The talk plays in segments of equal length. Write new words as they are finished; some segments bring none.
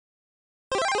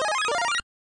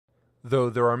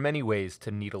Though there are many ways to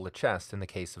needle a chest in the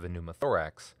case of a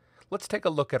pneumothorax, let's take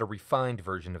a look at a refined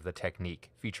version of the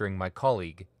technique featuring my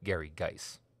colleague, Gary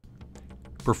Geis.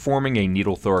 Performing a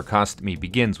needle thoracostomy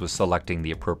begins with selecting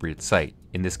the appropriate site,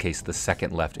 in this case the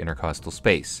second left intercostal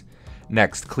space.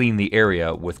 Next, clean the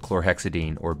area with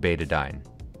chlorhexidine or betadine.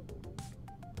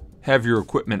 Have your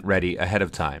equipment ready ahead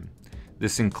of time.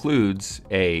 This includes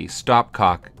a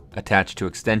stopcock attached to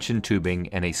extension tubing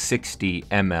and a 60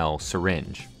 ml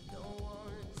syringe.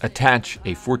 Attach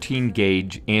a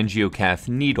 14-gauge angiocath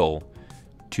needle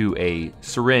to a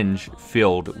syringe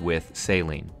filled with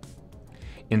saline.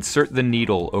 Insert the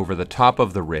needle over the top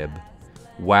of the rib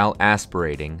while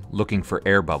aspirating, looking for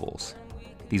air bubbles.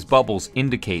 These bubbles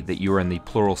indicate that you are in the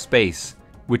pleural space,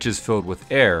 which is filled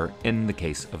with air in the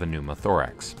case of a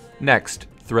pneumothorax. Next,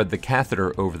 thread the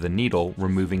catheter over the needle,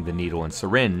 removing the needle and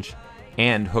syringe,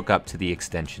 and hook up to the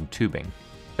extension tubing.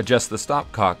 Adjust the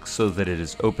stopcock so that it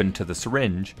is open to the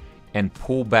syringe and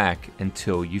pull back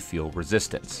until you feel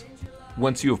resistance.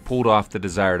 Once you have pulled off the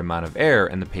desired amount of air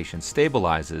and the patient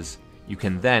stabilizes, you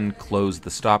can then close the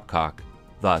stopcock,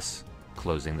 thus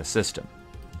closing the system.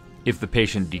 If the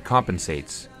patient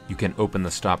decompensates, you can open the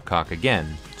stopcock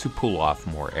again to pull off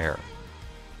more air.